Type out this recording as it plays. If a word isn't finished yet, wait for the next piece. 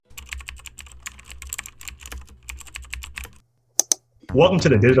Welcome to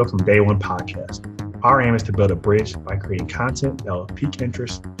the Digital from Day One podcast. Our aim is to build a bridge by creating content that will pique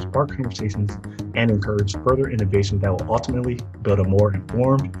interest, spark conversations, and encourage further innovation that will ultimately build a more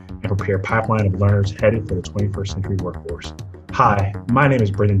informed and prepared pipeline of learners headed for the 21st century workforce. Hi, my name is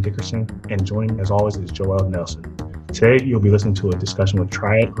Brendan Dickerson, and joining as always is Joel Nelson. Today, you'll be listening to a discussion with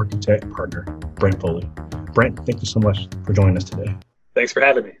Triad Architect partner, Brent Foley. Brent, thank you so much for joining us today. Thanks for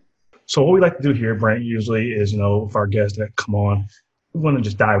having me. So what we like to do here, Brent, usually is, with our guests that come on, we want to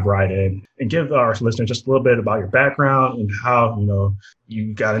just dive right in and give our listeners just a little bit about your background and how,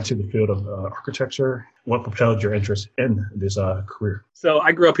 you got into the field of architecture, what propelled your interest in this career. So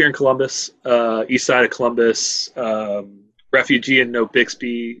I grew up here in Columbus, east side of Columbus, refugee in No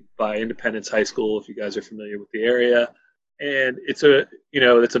Bixby by Independence High School, if you guys are familiar with the area. And it's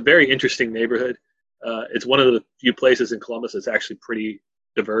a very interesting neighborhood. It's one of the few places in Columbus that's actually pretty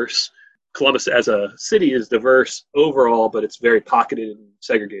diverse. Columbus as a city is diverse overall, but it's very pocketed and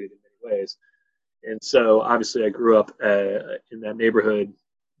segregated in many ways. And so obviously I grew up in that neighborhood,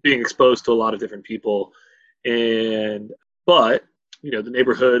 being exposed to a lot of different people. But the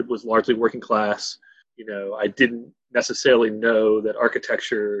neighborhood was largely working class. I didn't necessarily know that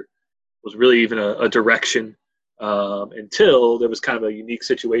architecture was really even a direction until there was kind of a unique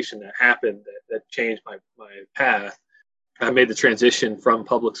situation that happened that changed my path. I made the transition from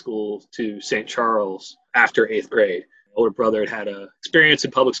public school to St. Charles after 8th grade. My older brother had an experience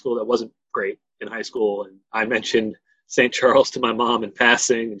in public school that wasn't great in high school. And I mentioned St. Charles to my mom in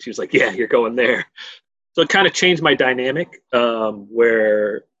passing, and she was like, yeah, you're going there. So it kind of changed my dynamic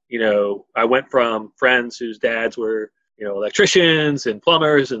where, I went from friends whose dads were, electricians and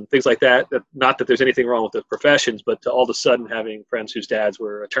plumbers and things like that. Not that there's anything wrong with the professions, but to all of a sudden having friends whose dads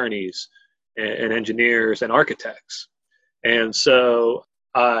were attorneys and engineers and architects. And so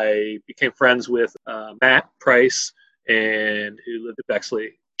I became friends with Matt Price, and who lived at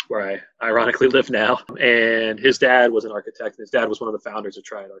Bexley, where I ironically live now. And his dad was an architect, and his dad was one of the founders of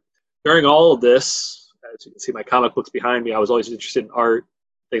Triad Architect. During all of this, as you can see my comic books behind me, I was always interested in art,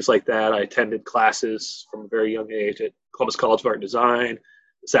 things like that. I attended classes from a very young age at Columbus College of Art and Design,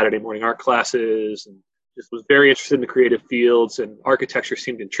 Saturday morning art classes, and just was very interested in the creative fields. And architecture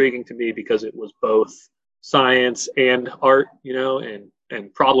seemed intriguing to me because it was both science and art,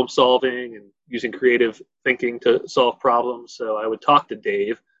 and problem solving and using creative thinking to solve problems. So I would talk to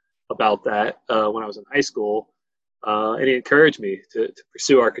Dave about that when I was in high school, and he encouraged me to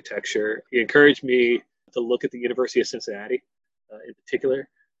pursue architecture. He encouraged me to look at the University of Cincinnati in particular.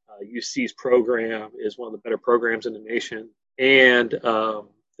 UC's program is one of the better programs in the nation, and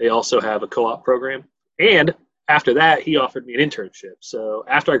they also have a co-op program. And after that, he offered me an internship. So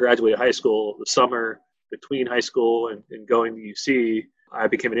after I graduated high school, the summer between high school and going to UC, I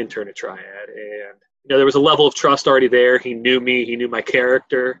became an intern at Triad. And, there was a level of trust already there. He knew me. He knew my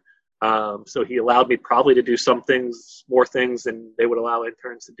character. So he allowed me probably to do more things than they would allow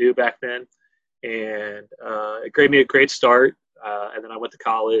interns to do back then. And it gave me a great start. And then I went to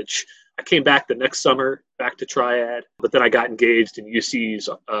college. I came back the next summer, back to Triad. But then I got engaged in UC's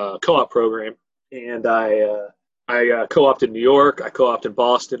co-op program. And I co-opted in New York, I co-opted in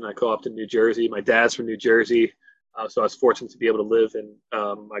Boston, I co-opted in New Jersey. My dad's from New Jersey, so I was fortunate to be able to live in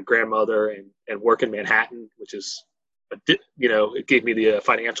my grandmother and work in Manhattan, which is, it gave me the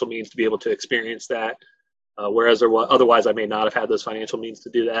financial means to be able to experience that, whereas otherwise I may not have had those financial means to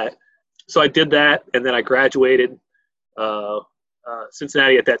do that. So I did that, and then I graduated.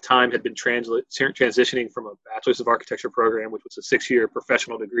 Cincinnati at that time had been transitioning from a Bachelor's of Architecture program, which was a 6-year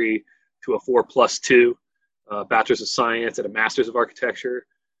professional degree, to a 4+2. Bachelor's of Science and a Master's of Architecture.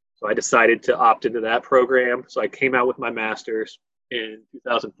 So I decided to opt into that program. So I came out with my master's in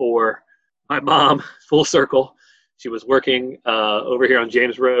 2004. My mom, full circle, she was working over here on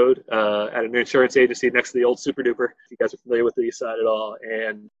James Road at an insurance agency next to the old Super Duper. If you guys are familiar with the East Side at all.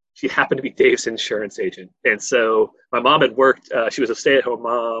 And she happened to be Dave's insurance agent. And so my mom had worked, she was a stay-at-home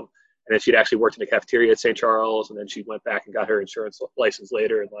mom, and then she'd actually worked in the cafeteria at St. Charles, and then she went back and got her insurance license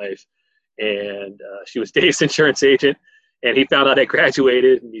later in life. And she was Dave's insurance agent, and he found out I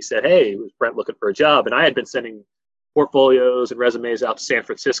graduated, and he said, hey, was Brent looking for a job? And I had been sending portfolios and resumes out to San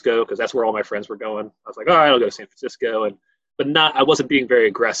Francisco because that's where all my friends were going. I was like, all right, I'll go to San Francisco. I wasn't being very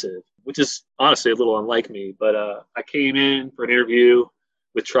aggressive, which is honestly a little unlike me. But I came in for an interview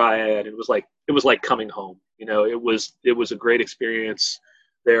with Triad, and it was like coming home. It was a great experience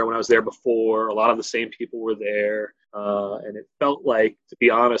there when I was there before. A lot of the same people were there. And it felt like, to be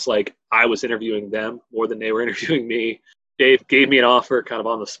honest, like I was interviewing them more than they were interviewing me. Dave gave me an offer kind of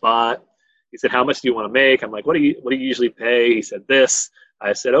on the spot. He said, how much do you want to make? I'm like, what do you usually pay? He said this.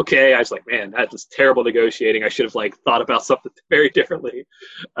 I said, okay. I was like, man, that was terrible negotiating. I should have like thought about something very differently.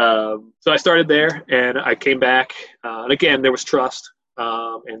 So I started there and I came back. And again, there was trust.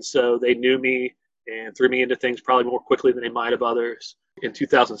 And so they knew me and threw me into things probably more quickly than they might have others. In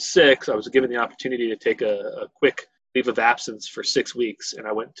 2006, I was given the opportunity to take a quick leave of absence for 6 weeks. And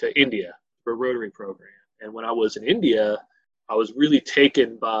I went to India for a Rotary program. And when I was in India, I was really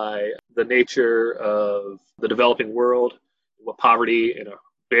taken by the nature of the developing world, what poverty in a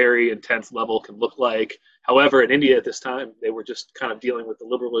very intense level can look like. However, in India at this time, they were just kind of dealing with the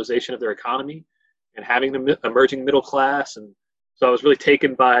liberalization of their economy and having the emerging middle class. And so I was really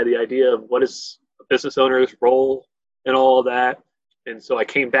taken by the idea of what is a business owner's role in all of that. And so I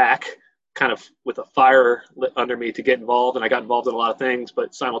came back kind of with a fire lit under me to get involved, and I got involved in a lot of things,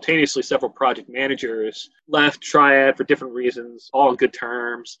 but simultaneously several project managers left Triad for different reasons, all on good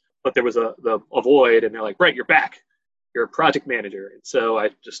terms, but there was a void, and they're like, Brett, you're back. You're a project manager. And so I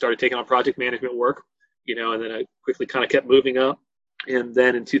just started taking on project management work, and then I quickly kind of kept moving up. And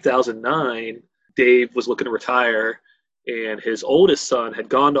then in 2009, Dave was looking to retire, and his oldest son had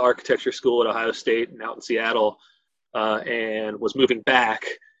gone to architecture school at Ohio State and out in Seattle, and was moving back.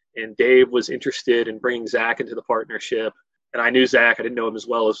 And Dave was interested in bringing Zach into the partnership. And I knew Zach. I didn't know him as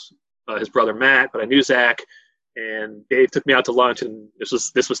well as his brother Matt, but I knew Zach. And Dave took me out to lunch, and this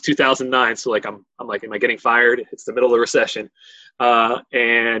was 2009. So like I'm like, am I getting fired? It's the middle of the recession,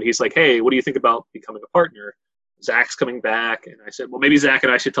 and he's like, hey, what do you think about becoming a partner? Zach's coming back, and I said, well, maybe Zach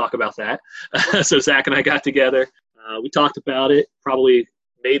and I should talk about that. So Zach and I got together. We talked about it. Probably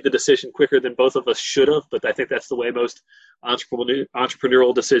made the decision quicker than both of us should have, but I think that's the way most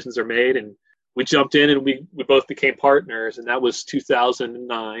entrepreneurial decisions are made. And we jumped in, and we both became partners, and that was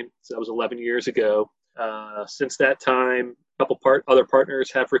 2009. So that was 11 years ago. Since that time, a couple other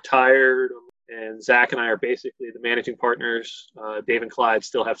partners have retired, and Zach and I are basically the managing partners. Dave and Clyde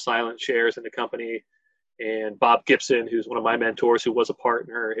still have silent shares in the company, and Bob Gibson, who's one of my mentors, who was a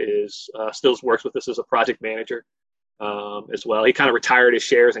partner, still works with us as a project manager as well. He kind of retired his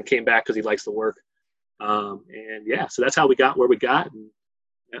shares and came back because he likes the work. And yeah, so that's how we got where we got. And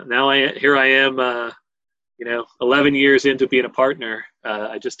now here I am, 11 years into being a partner.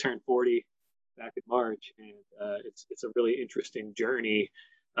 I just turned 40 back in March, and it's a really interesting journey,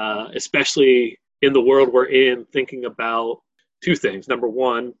 especially in the world we're in, thinking about two things. Number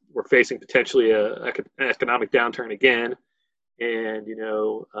one, we're facing potentially an economic downturn again, and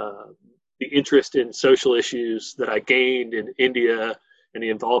the interest in social issues that I gained in India and the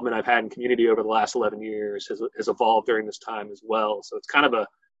involvement I've had in community over the last 11 years has evolved during this time as well. So it's kind of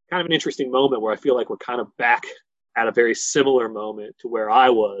an interesting moment where I feel like we're kind of back at a very similar moment to where I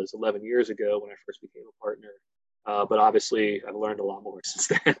was 11 years ago when I first became a partner. But obviously, I've learned a lot more since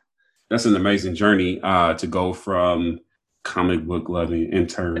then. That's an amazing journey to go from comic book loving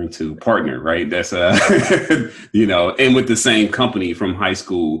intern to partner, right? That's and with the same company from high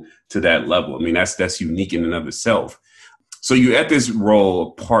school to that level. I mean, that's unique in and of itself. So you're at this role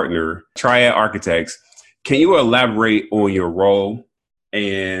of partner, Triad Architects. Can you elaborate on your role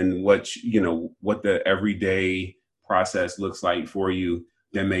and what the everyday process looks like for you?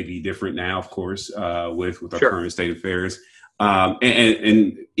 That may be different now, of course, with our current state of affairs.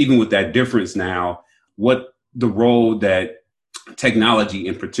 And even with that difference now, what the role that technology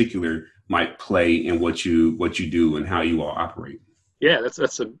in particular might play in what you do and how you all operate? Yeah,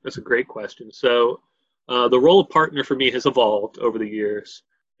 that's a great question. So the role of partner for me has evolved over the years.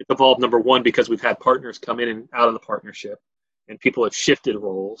 It's evolved, number one, because we've had partners come in and out of the partnership, and people have shifted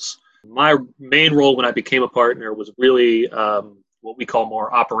roles. My main role when I became a partner was really what we call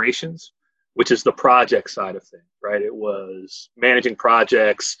more operations, which is the project side of things, right? It was managing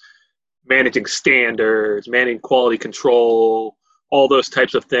projects, managing standards, managing quality control, all those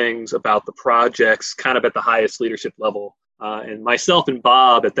types of things about the projects kind of at the highest leadership level. And myself and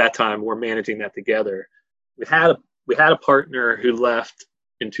Bob at that time were managing that together. We had a partner who left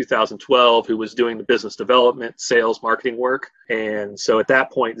in 2012 who was doing the business development, sales, marketing work. And so at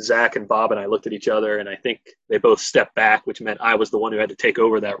that point, Zach and Bob and I looked at each other, and I think they both stepped back, which meant I was the one who had to take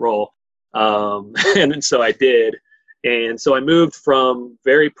over that role. And so I did. And so I moved from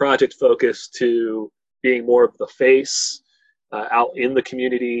very project focused to being more of the face out in the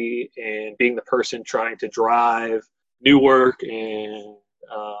community and being the person trying to drive new work and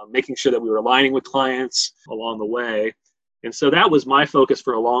making sure that we were aligning with clients along the way. And so that was my focus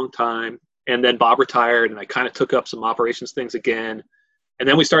for a long time. And then Bob retired, and I kind of took up some operations things again. And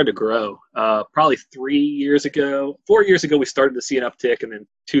then we started to grow. Probably 4 years ago, we started to see an uptick. And then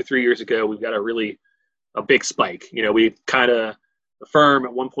 2-3 years ago, we got a big spike. We the firm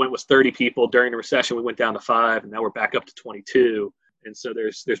at one point was 30 people. During the recession, we went down to 5, and now we're back up to 22. And so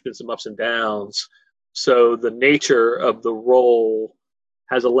there's been some ups and downs. So the nature of the role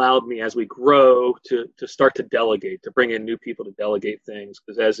has allowed me, as we grow, to start to delegate, to bring in new people to delegate things.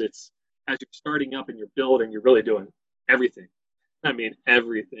 Because as you're starting up and you're building, you're really doing everything. I mean,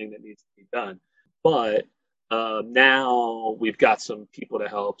 everything that needs to be done. But now we've got some people to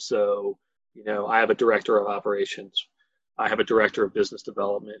help. So, I have a director of operations. I have a director of business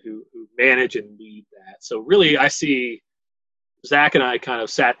development who manage and lead that. So really, I see Zach and I kind of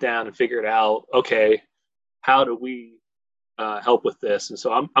sat down and figured out, okay, how do we help with this? And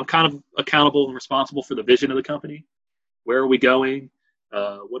so I'm kind of accountable and responsible for the vision of the company. Where are we going?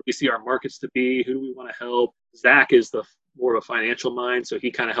 What do we see our markets to be? Who do we want to help? Zach is the more of a financial mind, so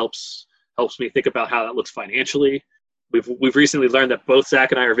he kind of helps me think about how that looks financially. We've recently learned that both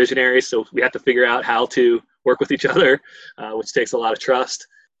Zach and I are visionaries, so we have to figure out how to work with each other, which takes a lot of trust.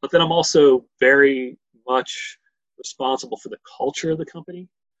 But then I'm also very much responsible for the culture of the company,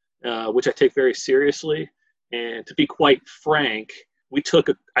 which I take very seriously. And to be quite frank, we took,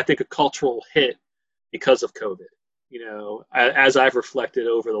 I think, a cultural hit because of COVID. As I've reflected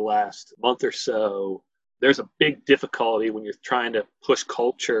over the last month or so, there's a big difficulty when you're trying to push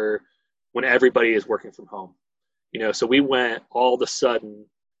culture when everybody is working from home. So we went all of a sudden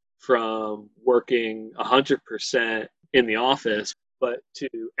from working 100% in the office, but to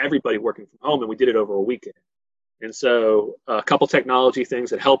everybody working from home, and we did it over a weekend. And so a couple technology things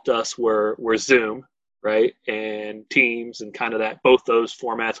that helped us were Zoom, right, and Teams, and kind of that, both those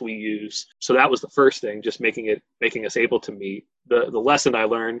formats we use. So that was the first thing, just making us able to meet. The lesson I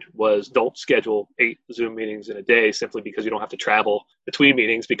learned was don't schedule 8 Zoom meetings in a day simply because you don't have to travel between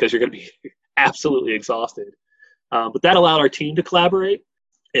meetings, because you're going to be absolutely exhausted. But that allowed our team to collaborate.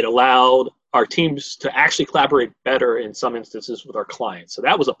 It allowed our teams to actually collaborate better in some instances with our clients. So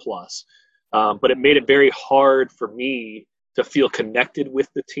that was a plus. But it made it very hard for me to feel connected with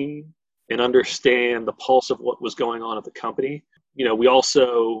the team and understand the pulse of what was going on at the company.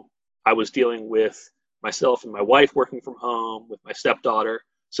 I was dealing with myself and my wife working from home with my stepdaughter.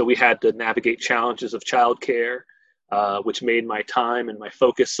 So we had to navigate challenges of childcare, which made my time and my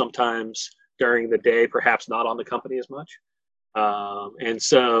focus sometimes during the day perhaps not on the company as much. And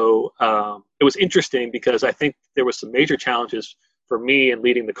so it was interesting because I think there was some major challenges for me in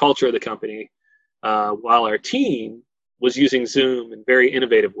leading the culture of the company, while our team was using Zoom in very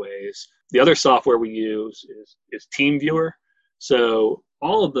innovative ways. The other software we use is TeamViewer. So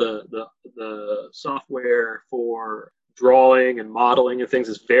all of the software for drawing and modeling and things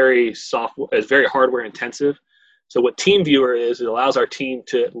is very hardware intensive. So what TeamViewer is, it allows our team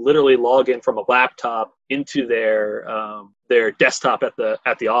to literally log in from a laptop into their desktop at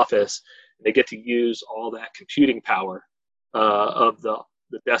the office. They get to use all that computing power of the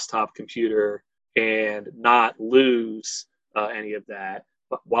desktop computer and not lose any of that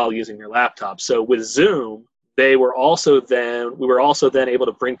while using their laptop. So with Zoom, we were also then able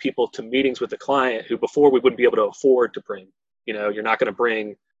to bring people to meetings with the client who before we wouldn't be able to afford to bring. You're not going to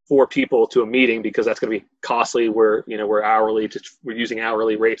bring 4 people to a meeting because that's going to be costly. We're hourly, we're using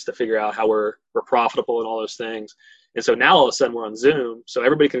hourly rates to figure out how we're profitable and all those things. And so now all of a sudden we're on Zoom, so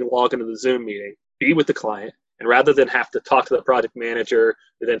everybody can log into the Zoom meeting, be with the client, and rather than have to talk to the project manager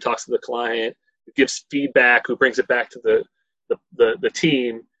who then talks to the client, who gives feedback, who brings it back to the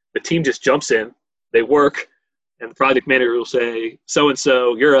team just jumps in, they work, and the project manager will say,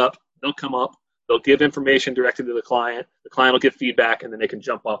 so-and-so, you're up. They'll come up. They'll give information directly to the client. The client will give feedback, and then they can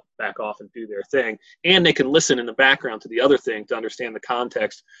jump back off and do their thing. And they can listen in the background to the other thing to understand the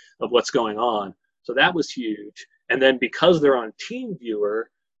context of what's going on. So that was huge. And then because they're on TeamViewer,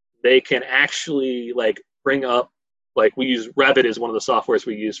 they can actually bring up, we use Revit is one of the softwares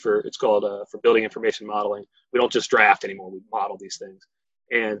we use for building information modeling. We don't just draft anymore. We model these things.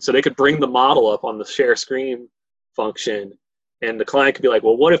 And so they could bring the model up on the share screen function, and the client could be like,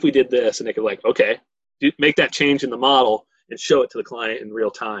 well, what if we did this? And they could okay, make that change in the model and show it to the client in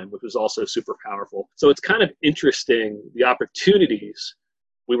real time, which was also super powerful. So it's kind of interesting, the opportunities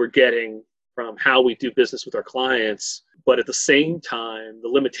we were getting from how we do business with our clients, but at the same time, the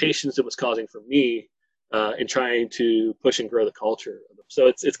limitations it was causing for me in trying to push and grow the culture. So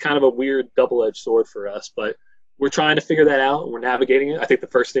it's kind of a weird double-edged sword for us, but we're trying to figure that out. We're navigating it. I think the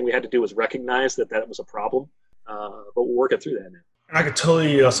first thing we had to do was recognize that was a problem. But we're working through that now. I could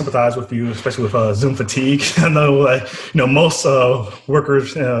totally sympathize with you, especially with Zoom fatigue. I know, most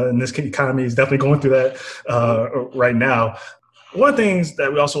workers in this economy is definitely going through that right now. One of the things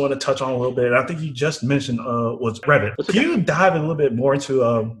that we also want to touch on a little bit, and I think you just mentioned, was Revit. Okay. Can you dive a little bit more into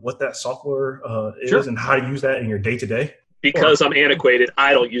what that software is, Sure, and how to use that in your day-to-day? because I'm antiquated,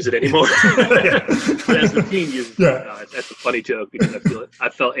 I don't use it anymore. But as the team uses it, that's a funny joke because I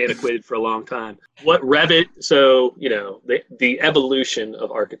felt antiquated for a long time. What Revit? So the evolution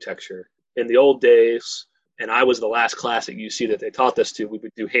of architecture in the old days, and I was the last class at UC that they taught this to. We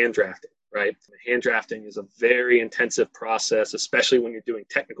would do hand drafting, right? Hand drafting is a very intensive process, especially when you're doing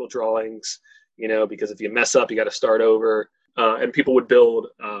technical drawings. Because if you mess up, you got to start over. And people would build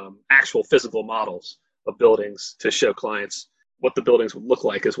actual physical models of buildings to show clients what the buildings would look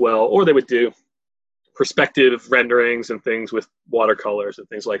like as well. Or they would do perspective renderings and things with watercolors and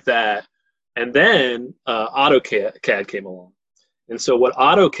things like that. And then AutoCAD came along. And so what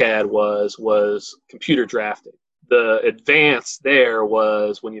AutoCAD was computer drafting. The advance there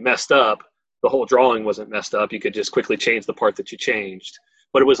was when you messed up, the whole drawing wasn't messed up. You could just quickly change the part that you changed.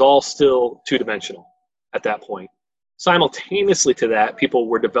 But it was all still two-dimensional at that point. Simultaneously to that, people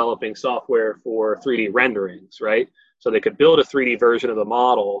were developing software for 3D renderings, right? So they could build a 3D version of the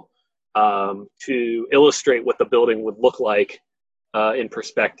model to illustrate what the building would look like in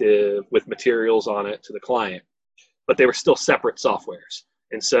perspective with materials on it to the client. But they were still separate softwares.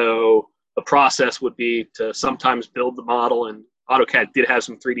 And so the process would be to sometimes build the model, and AutoCAD did have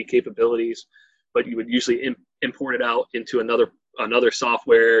some 3D capabilities, but you would usually import it out into another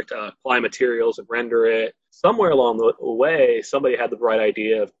software to apply materials and render it. Somewhere along the way, somebody had the bright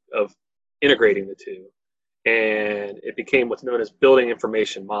idea of integrating the two, and it became what's known as building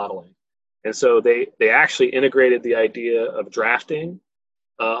information modeling. And so they actually integrated the idea of drafting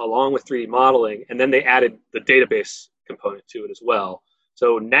along with 3D modeling, and then they added the database component to it as well.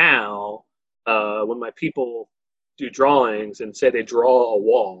 So now, when my people do drawings and say they draw a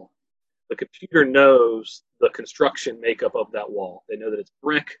wall, the computer knows the construction makeup of that wall. They know that it's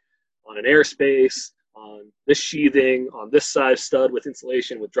brick on an airspace, on this sheathing, on this size stud with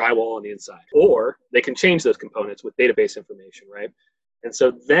insulation, with drywall on the inside. Or they can change those components with database information, right? And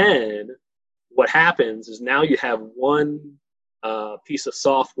so then what happens is now you have one piece of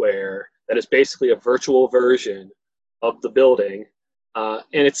software that is basically a virtual version of the building. And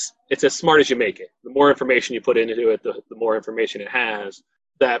it's as smart as you make it. The more information you put into it, the more information it has.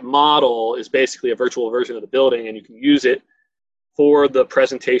 That model is basically a virtual version of the building, and you can use it for the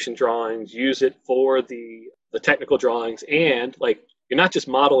presentation drawings, use it for the technical drawings, and like you're not just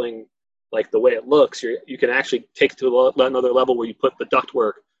modeling like the way it looks. You can actually take it to another level where you put the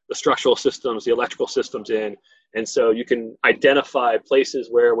ductwork, the structural systems, the electrical systems in, and so you can identify places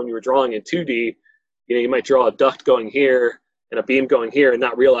where when you were drawing in 2D, you might draw a duct going here and a beam going here, and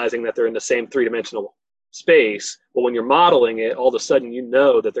not realizing that they're in the same three-dimensional space. But when you're modeling it, all of a sudden you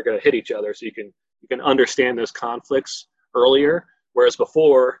know that they're going to hit each other, so you can understand those conflicts earlier. Whereas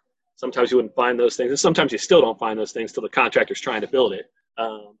before, sometimes you wouldn't find those things, and sometimes you still don't find those things till the contractor's trying to build it.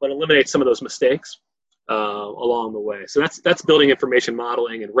 But eliminate some of those mistakes along the way. So that's building information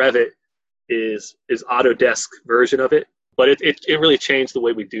modeling, and Revit is Autodesk's version of it. But it really changed the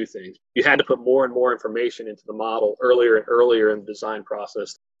way we do things. You had to put more and more information into the model earlier and earlier in the design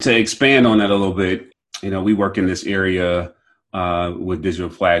process. To expand on that a little bit, we work in this area with Digital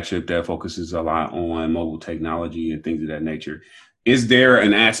Flagship that focuses a lot on mobile technology and things of that nature. Is there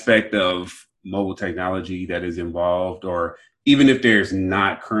an aspect of mobile technology that is involved, or even if there's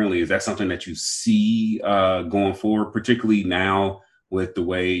not currently, is that something that you see going forward, particularly now with the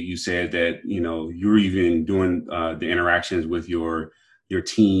way you said that, you're even doing the interactions with your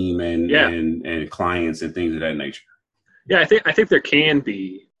team and clients and things of that nature? Yeah, I think there can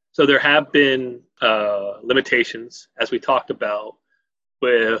be. So there have been limitations, as we talked about,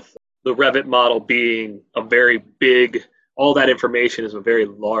 with the Revit model being a very big, all that information is a very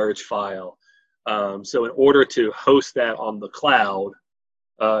large file. So in order to host that on the cloud,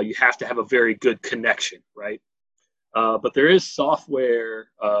 you have to have a very good connection, right? But there is software,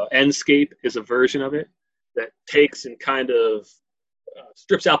 Enscape is a version of it that takes and kind of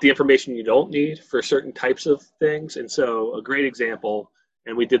strips out the information you don't need for certain types of things. And so a great example,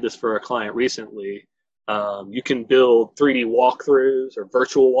 and we did this for a client recently, you can build 3D walkthroughs or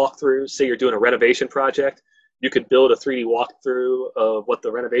virtual walkthroughs. Say you're doing a renovation project, you could build a 3D walkthrough of what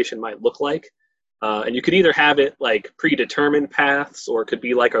the renovation might look like. And you could either have it like predetermined paths, or it could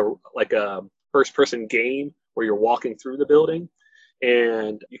be like a first-person game where you're walking through the building.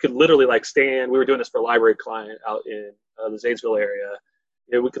 And you could literally like stand, we were doing this for a library client out in the Zanesville area.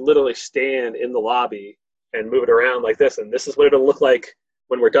 We could literally stand in the lobby and move it around like this, and this is what it'll look like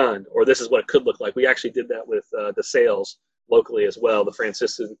when we're done, or this is what it could look like. We actually did that with the sales locally as well, the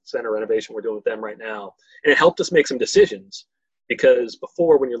Franciscan Center renovation we're doing with them right now. And it helped us make some decisions, because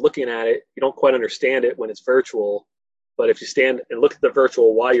before, when you're looking at it, you don't quite understand it when it's virtual. But if you stand and look at the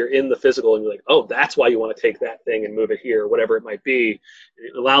virtual while you're in the physical and you're like, oh, that's why you want to take that thing and move it here, whatever it might be,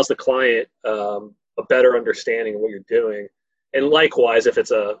 it allows the client a better understanding of what you're doing. And likewise, if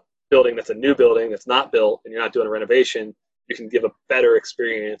it's a building that's a new building that's not built and you're not doing a renovation, you can give a better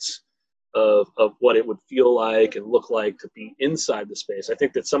experience of what it would feel like and look like to be inside the space. I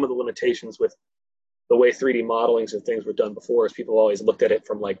think that some of the limitations with the way 3D modelings and things were done before is people always looked at it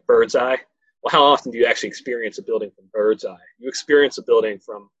from like bird's eye. Well, how often do you actually experience a building from bird's eye? You experience a building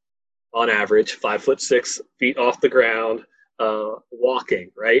from, on average, 5'6" off the ground,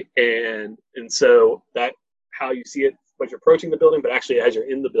 walking, right? And so that how you see it when you're approaching the building, but actually as you're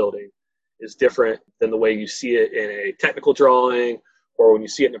in the building is different than the way you see it in a technical drawing or when you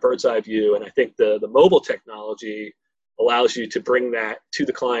see it in a bird's eye view. And I think the mobile technology allows you to bring that to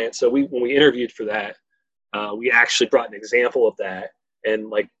the client. So when we interviewed for that, we actually brought an example of that.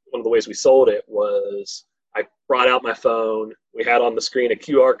 And like one of the ways we sold it was I brought out my phone. We had on the screen a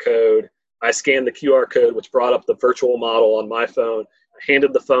QR code. I scanned the QR code, which brought up the virtual model on my phone. I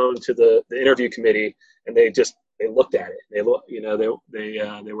handed the phone to the interview committee, and they looked at it. They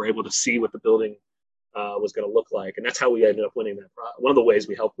were able to see what the building was going to look like, and that's how we ended up winning that. One of the ways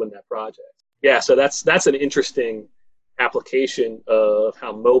we helped win that project. Yeah, so that's an interesting application of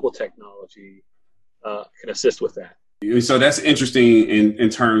how mobile technology can assist with that. So that's interesting in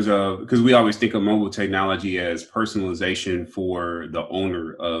terms of, because we always think of mobile technology as personalization for the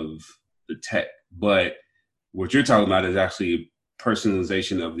owner of the tech, but what you're talking about is actually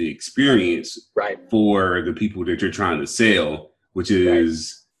personalization of the experience right. for the people that you're trying to sell, which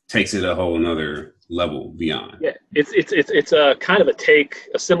is takes it a whole nother level beyond. Yeah, it's a kind of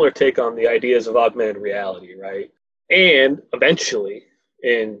a similar take on the ideas of augmented reality, right? And eventually,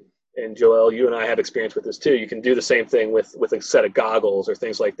 and Joel, you and I have experience with this too. You can do the same thing with a set of goggles or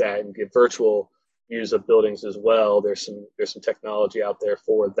things like that, and get virtual views of buildings as well. There's some technology out there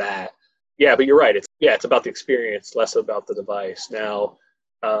for that. Yeah, but you're right. It's about the experience, less about the device. Now,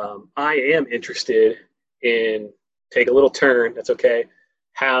 I am interested in take a little turn. That's okay.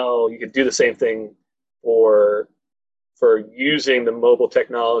 How you could do the same thing for using the mobile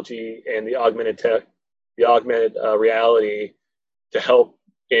technology and the augmented reality to help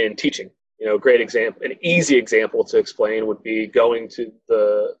in teaching. Great example, an easy example to explain would be going to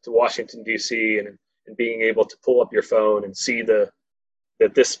Washington, D.C. and being able to pull up your phone and see that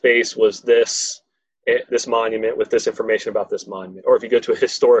this space was this monument with this information about this monument. Or if you go to a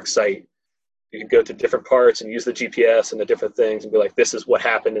historic site, you can go to different parts and use the GPS and the different things and be like, this is what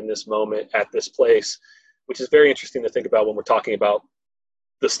happened in this moment at this place, which is very interesting to think about when we're talking about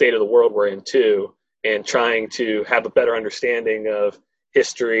the state of the world we're in too, and trying to have a better understanding of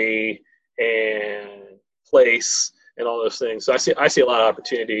history and place and all those things. So I see a lot of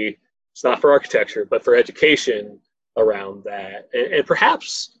opportunity. It's not for architecture, but for education around that. And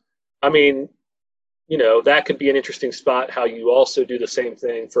perhaps, that could be an interesting spot, how you also do the same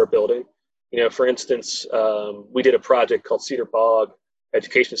thing for a building. For instance, we did a project called Cedar Bog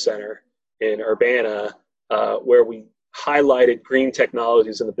Education Center in Urbana, where we highlighted green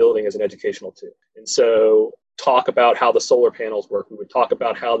technologies in the building as an educational tool. And so talk about how the solar panels work. We would talk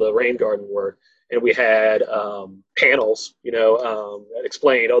about how the rain garden worked. And we had panels, that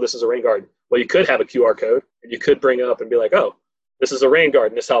explained, this is a rain garden. Well, you could have a QR code and you could bring up and be like, oh, this is a rain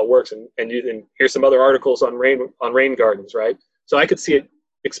garden. This is how it works. And here's some other articles on rain gardens, right? So I could see it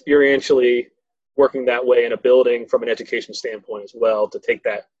experientially working that way in a building from an education standpoint as well, to take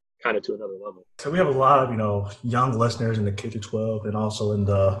that kind of to another level. So we have a lot of, young listeners in the K-12 and also in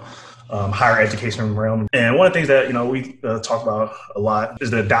the higher education realm. And one of the things that, we talk about a lot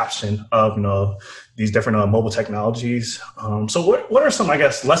is the adoption of, these different mobile technologies. So what are some,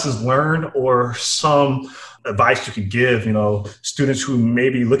 lessons learned or some advice you could give, students who may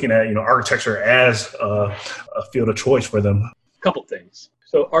be looking at, architecture as a field of choice for them? A couple things.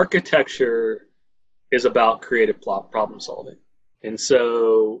 So architecture is about creative problem solving. And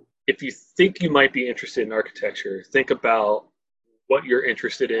so if you think you might be interested in architecture, think about what you're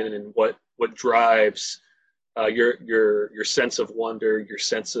interested in and what drives your sense of wonder, your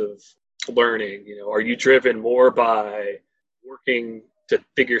sense of learning. Are you driven more by working to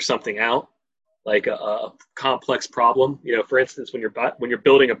figure something out, like a complex problem? For instance, when you're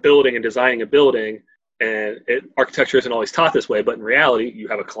building a building and designing a building, and architecture isn't always taught this way, but in reality, you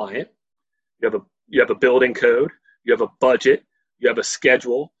have a client, you have a building code, you have a budget, you have a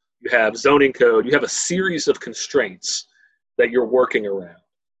schedule, you have zoning code, you have a series of constraints that you're working around.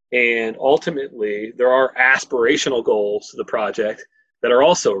 And ultimately, there are aspirational goals to the project that are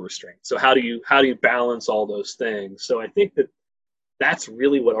also a restraint. So how do you balance all those things? So I think that's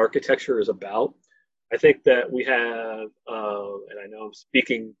really what architecture is about. I think that we have, and I know I'm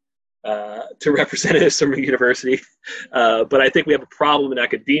speaking to representatives from a university, but I think we have a problem in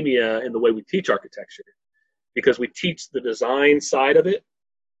academia in the way we teach architecture, because we teach the design side of it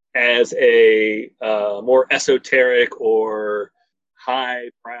as a more esoteric or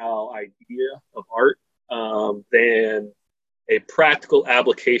highbrow idea of art than a practical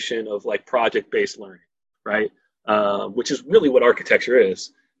application of like project-based learning, right? Which is really what architecture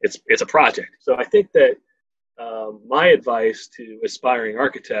is. It's a project. So I think that my advice to aspiring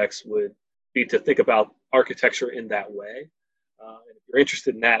architects would be to think about architecture in that way. And if you're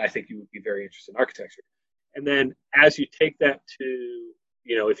interested in that, I think you would be very interested in architecture. And then as you take that to,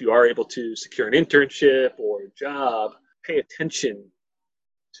 if you are able to secure an internship or a job, pay attention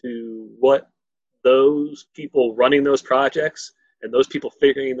to what those people running those projects and those people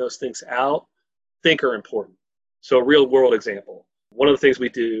figuring those things out think are important. So a real world example. One of the things we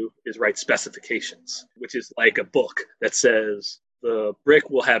do is write specifications, which is like a book that says the brick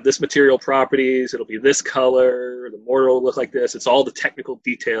will have this material properties, it'll be this color, the mortar will look like this. It's all the technical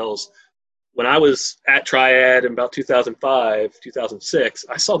details. When I was at Triad in about 2005, 2006,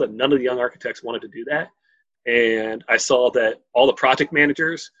 I saw that none of the young architects wanted to do that. And I saw that all the project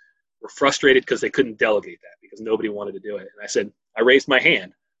managers were frustrated because they couldn't delegate that because nobody wanted to do it. And I said, I raised my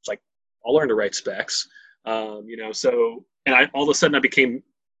hand. It's like, I'll learn to write specs. All of a sudden I became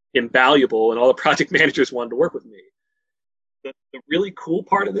invaluable and all the project managers wanted to work with me. The really cool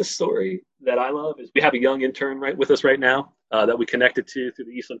part of this story that I love is we have a young intern with us right now that we connected to through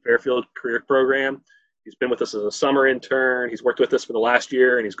the Eastland Fairfield Career Program. He's been with us as a summer intern. He's worked with us for the last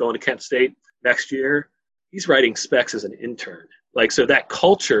year, and he's going to Kent State next year. He's writing specs as an intern. So that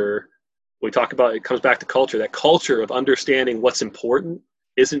culture, we talk about, it comes back to culture. That culture of understanding what's important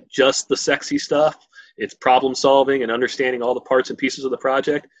isn't just the sexy stuff. It's problem solving and understanding all the parts and pieces of the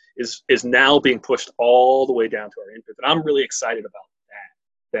project is now being pushed all the way down to our interns. And I'm really excited about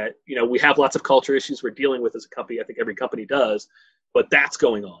that, we have lots of culture issues we're dealing with as a company. I think every company does, but that's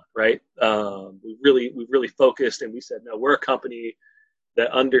going on, right? We really focused and we said, no, we're a company that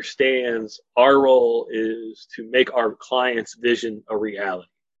understands our role is to make our client's vision a reality.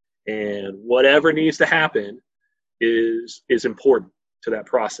 And whatever needs to happen is important to that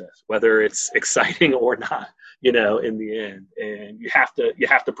process, whether it's exciting or not, in the end. And you have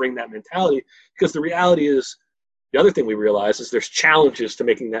to bring that mentality, because the reality is, the other thing we realize is there's challenges to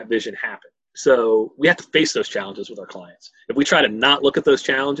making that vision happen. So we have to face those challenges with our clients. If we try to not look at those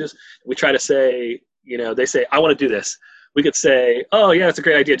challenges, we try to say, they say, I want to do this. We could say, oh yeah, it's a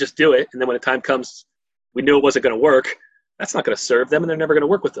great idea, just do it. And then when the time comes, we knew it wasn't going to work. That's not going to serve them, and they're never going to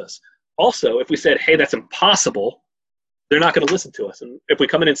work with us. Also, if we said, hey, that's impossible, they're not going to listen to us. And if we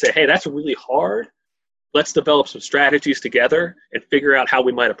come in and say, hey, that's really hard, let's develop some strategies together and figure out how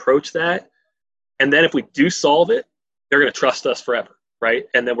we might approach that. And then if we do solve it, they're going to trust us forever, right?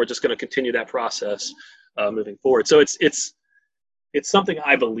 And then we're just going to continue that process moving forward. So it's something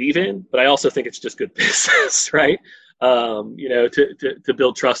I believe in, but I also think it's just good business, right? To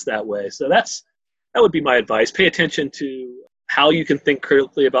build trust that way. So that would be my advice. Pay attention to how you can think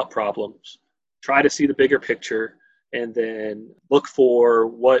critically about problems. Try to see the bigger picture, and then look for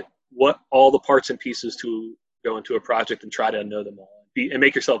what all the parts and pieces to go into a project, and try to know them all and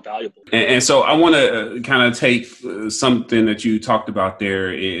make yourself valuable. And so I want to kind of take something that you talked about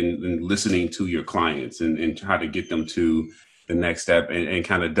there in listening to your clients and try to get them to the next step, and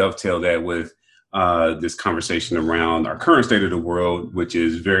kind of dovetail that with this conversation around our current state of the world, which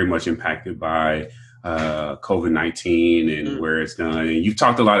is very much impacted by COVID-19 and where it's done. And you've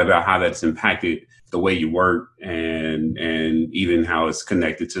talked a lot about how that's impacted the way you work and even how it's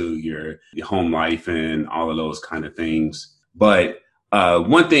connected to your home life and all of those kind of things. But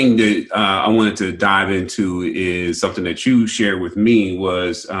one thing that I wanted to dive into is something that you shared with me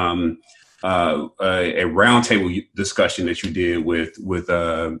was a roundtable discussion that you did with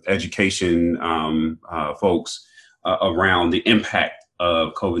education folks around the impact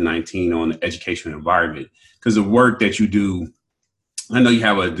of COVID-19 on the educational environment. Because the work that you do, I know you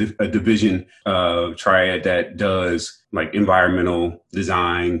have a division Triad that does like environmental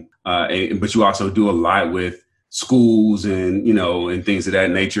design, but you also do a lot with schools and things of that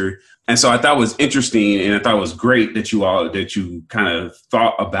nature. And so I thought it was interesting, and I thought it was great that you kind of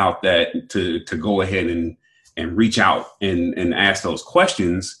thought about that to go ahead and reach out and ask those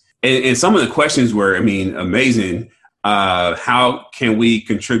questions. And some of the questions were, amazing. How can we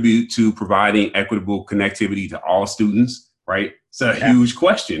contribute to providing equitable connectivity to all students? Right. It's a huge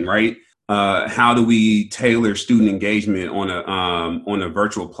question, right? How do we tailor student engagement on a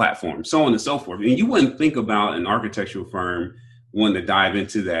virtual platform, so on and so forth? And you wouldn't think about an architectural firm wanting to dive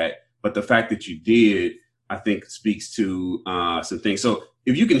into that, but the fact that you did, I think, speaks to some things. So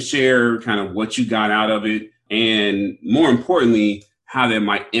if you can share kind of what you got out of it, and more importantly, how that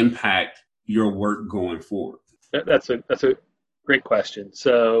might impact your work going forward. That's a great question.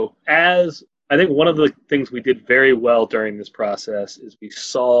 So as I think one of the things we did very well during this process is we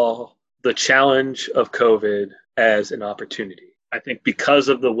saw the challenge of COVID as an opportunity. I think because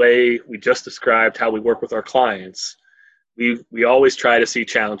of the way we just described how we work with our clients, we always try to see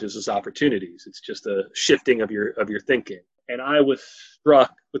challenges as opportunities. It's just a shifting of your thinking. And I was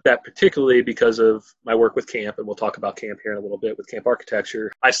struck with that particularly because of my work with camp, and we'll talk about camp here in a little bit with camp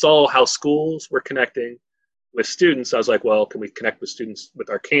architecture. I saw how schools were connecting with students. I was like, well, can we connect with students with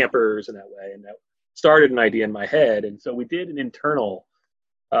our campers in that way? And that started an idea in my head. And so we did an internal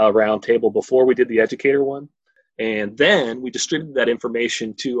roundtable before we did the educator one. And then we distributed that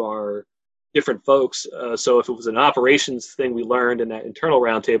information to our different folks. So if it was an operations thing we learned in that internal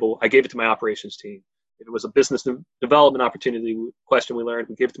roundtable, I gave it to my operations team. If it was a business development opportunity question we learned,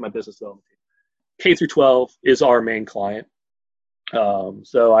 we gave it to my business development team. K through 12 is our main client.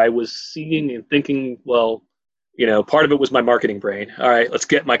 So I was seeing and thinking, well, part of it was my marketing brain. All right, let's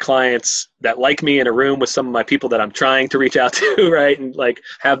get my clients that like me in a room with some of my people that I'm trying to reach out to, right? And like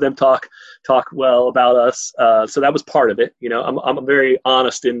have them talk well about us. So that was part of it. I'm very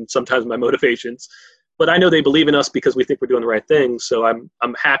honest in sometimes my motivations, but I know they believe in us because we think we're doing the right thing. So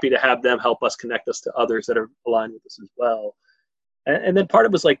I'm happy to have them help us connect us to others that are aligned with us as well. And then part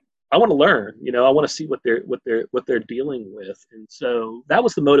of it was like, I want to learn, I want to see what they're dealing with. And so that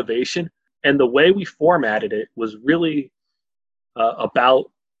was the motivation. And the way we formatted it was really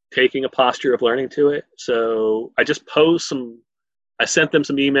about taking a posture of learning to it. So I just I sent them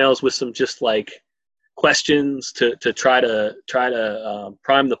some emails with some just like questions to try to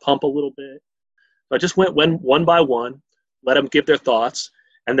prime the pump a little bit. So I just went one by one, let them give their thoughts.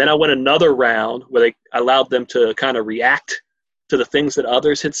 And then I went another round where I allowed them to kind of react to the things that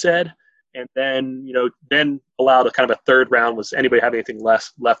others had said. And then, then allowed a kind of a third round was anybody have anything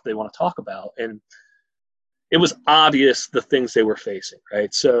left they want to talk about. And it was obvious the things they were facing,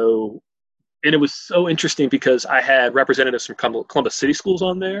 right? So, and it was so interesting because I had representatives from Columbus City schools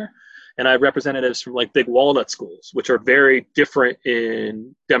on there, and I had representatives from like Big Walnut schools, which are very different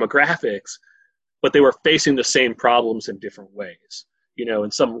in demographics, but they were facing the same problems in different ways.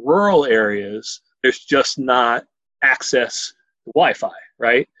 In some rural areas, there's just not access to Wi-Fi,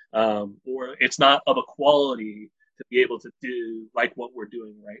 right? Or it's not of a quality to be able to do like what we're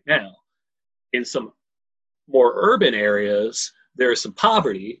doing right now. In some more urban areas, there is some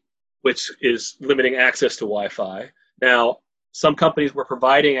poverty, which is limiting access to Wi-Fi. Now, some companies were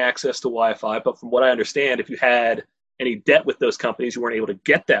providing access to Wi-Fi, but from what I understand, if you had any debt with those companies, you weren't able to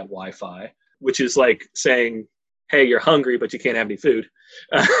get that Wi-Fi, which is like saying, hey, you're hungry, but you can't have any food.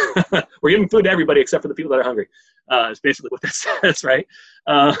 We're giving food to everybody except for the people that are hungry. It's basically what that says, right?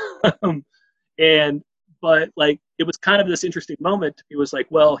 But like, it was kind of this interesting moment. It was like,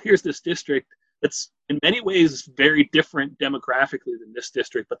 well, here's this district that's in many ways very different demographically than this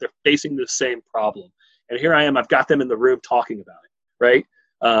district, but they're facing the same problem. And here I am, I've got them in the room talking about it, right?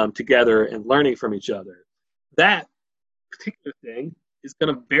 Together and learning from each other. That particular thing is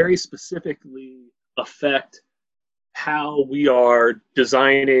going to very specifically affect how we are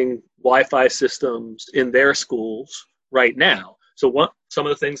designing Wi-Fi systems in their schools right now. So some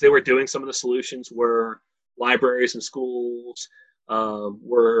of the things they were doing, some of the solutions were libraries and schools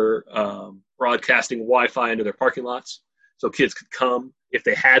were broadcasting Wi-Fi into their parking lots. So kids could come if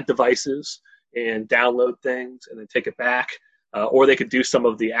they had devices and download things and then take it back. Or they could do some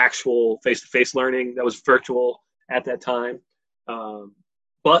of the actual face-to-face learning that was virtual at that time.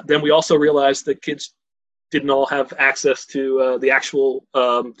 But then we also realized that kids didn't all have access to the actual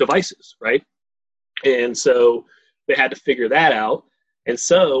devices, right? And so they had to figure that out. And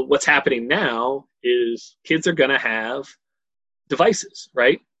so what's happening now is kids are going to have devices,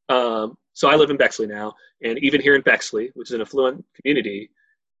 right? So I live in Bexley now, and even here in Bexley, which is an affluent community,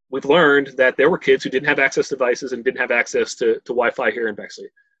 we've learned that there were kids who didn't have access to devices and didn't have access to Wi-Fi here in Bexley.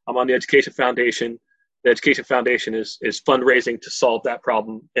 I'm on the Education Foundation. The Education Foundation is fundraising to solve that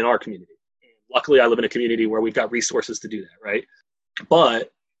problem in our community. Luckily, I live in a community where we've got resources to do that, right?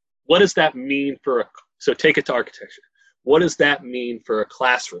 But what does that mean so take it to architecture. What does that mean for a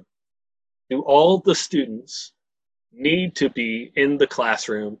classroom? Do all the students need to be in the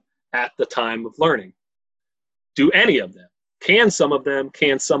classroom at the time of learning? Do any of them? Can some of them?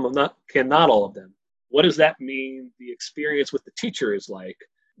 Can not all of them? What does that mean the experience with the teacher is like?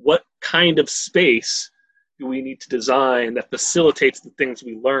 What kind of space do we need to design that facilitates the things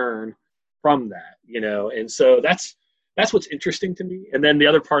we learn from that, And so that's that's what's interesting to me. And then the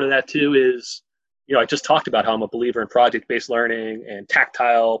other part of that too is, I just talked about how I'm a believer in project-based learning and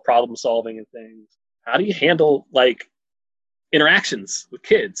tactile problem solving and things. How do you handle like interactions with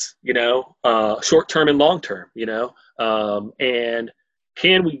kids, short-term and long-term, and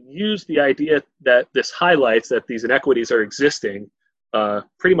can we use the idea that this highlights that these inequities are existing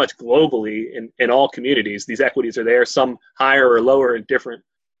pretty much globally in all communities. These equities are there, some higher or lower in different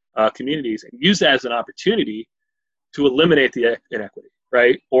communities, and use that as an opportunity to eliminate the inequity,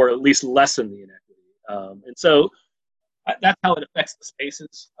 right? Or at least lessen the inequity. And so that's how it affects the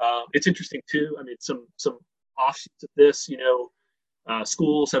spaces. It's interesting too. I mean, some offshoots of this,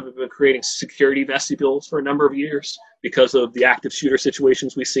 schools have been creating security vestibules for a number of years because of the active shooter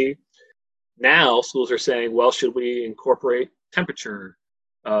situations we see. Now schools are saying, well, should we incorporate temperature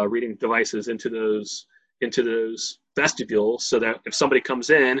reading devices into those vestibules so that if somebody comes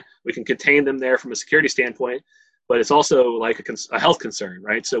in, we can contain them there from a security standpoint, but it's also like a health concern,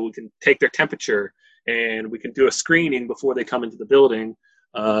 right? So we can take their temperature and we can do a screening before they come into the building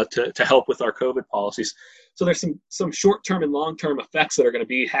to help with our COVID policies. So there's some short-term and long-term effects that are going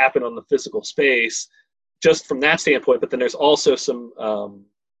to happen on the physical space just from that standpoint, but then there's also some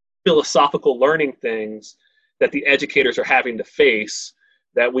philosophical learning things that the educators are having to face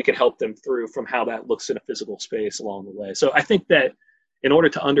that we can help them through from how that looks in a physical space along the way. So I think that in order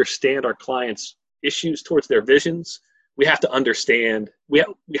to understand our clients' issues towards their visions, we have to understand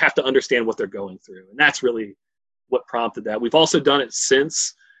what they're going through. And that's really what prompted that. We've also done it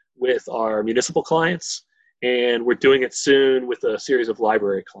since with our municipal clients, and we're doing it soon with a series of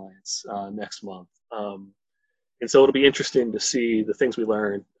library clients next month. And so it'll be interesting to see the things we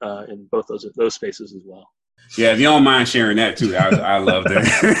learn in both those spaces as well. Yeah, if you don't mind sharing that too, I love that.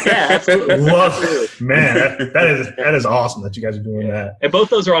 Yeah, absolutely. Man, that is awesome that you guys are doing that. And both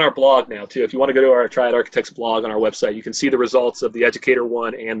those are on our blog now too. If you want to go to our Triad Architects blog on our website, you can see the results of the educator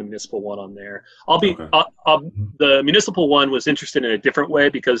one and the municipal one on there. The municipal one was interested in a different way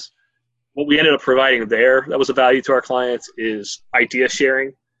because what we ended up providing there that was a value to our clients is idea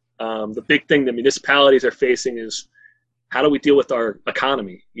sharing. The big thing the municipalities are facing is how do we deal with our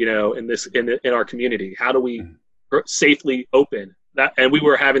economy, in our community? How do we safely open that? And we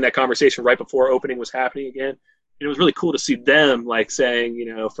were having that conversation right before opening was happening again. And it was really cool to see them like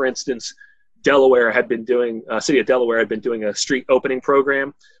saying, for instance, city of Delaware had been doing a street opening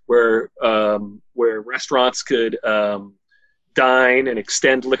program where restaurants could dine and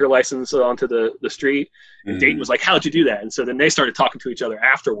extend liquor license onto the street. And Dayton was like, how'd you do that? And so then they started talking to each other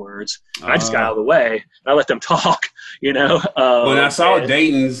afterwards. And I just got out of the way and I let them talk, When I saw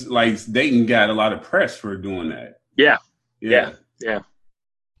Dayton got a lot of press for doing that. Yeah.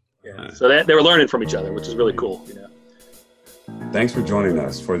 So they were learning from each other, which is really cool, Thanks for joining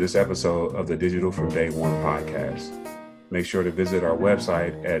us for this episode of the Digital from Day One podcast. Make sure to visit our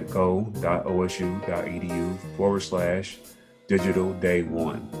website at go.osu.edu/Digital Day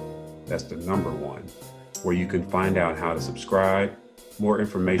One. That's the number 1, where you can find out how to subscribe, more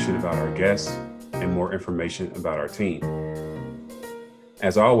information about our guests, and more information about our team.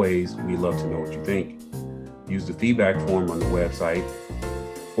 As always, we love to know what you think. Use the feedback form on the website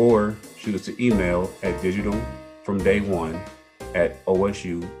or shoot us an email at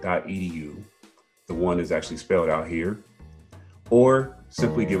digitalfromday1@osu.edu. The 1 is actually spelled out here. Or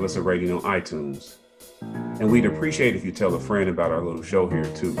simply give us a rating on iTunes. And we'd appreciate if you tell a friend about our little show here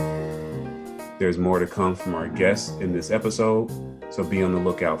too. There's more to come from our guests in this episode, so be on the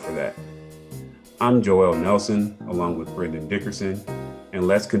lookout for that. I'm Joel Nelson, along with Brendan Dickerson, and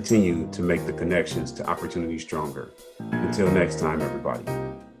let's continue to make the connections to opportunity stronger. Until next time, everybody.